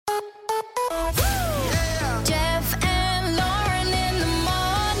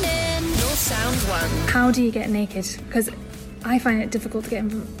How do you get naked? Because I find it difficult to get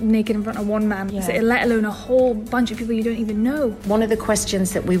naked in front of one man, let alone a whole bunch of people you don't even know. One of the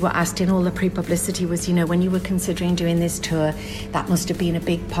questions that we were asked in all the pre-publicity was, when you were considering doing this tour, that must have been a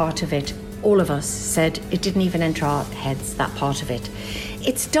big part of it. All of us said it didn't even enter our heads, that part of it.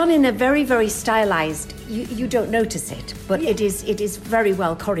 It's done in a very, very stylised, you don't notice it, but it is very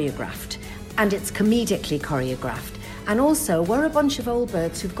well choreographed, and it's comedically choreographed. And also, we're a bunch of old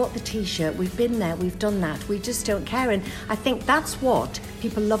birds who've got the T-shirt, we've been there, we've done that, we just don't care. And I think that's what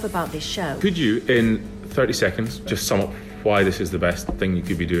people love about this show. Could you, in 30 seconds, just sum up why this is the best thing you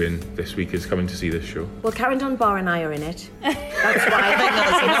could be doing this week is coming to see this show? Well, Karen Dunbar and I are in it. That's why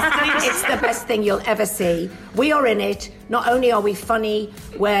it's the best thing you'll ever see. We are in it. Not only are we funny,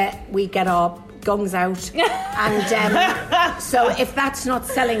 where we get our gongs out, and so if that's not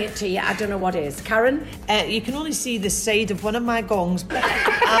selling it to you, I don't know what is. Karen? You can only see the side of one of my gongs, and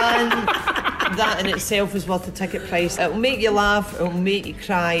that in itself is worth the ticket price. It'll make you laugh, it'll make you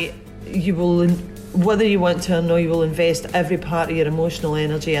cry. You will, whether you want to or not, you will invest every part of your emotional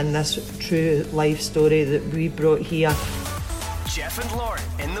energy in this true life story that we brought here. Jeff and Lauren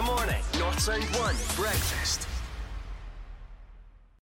in the morning. Northsound 1 Breakfast.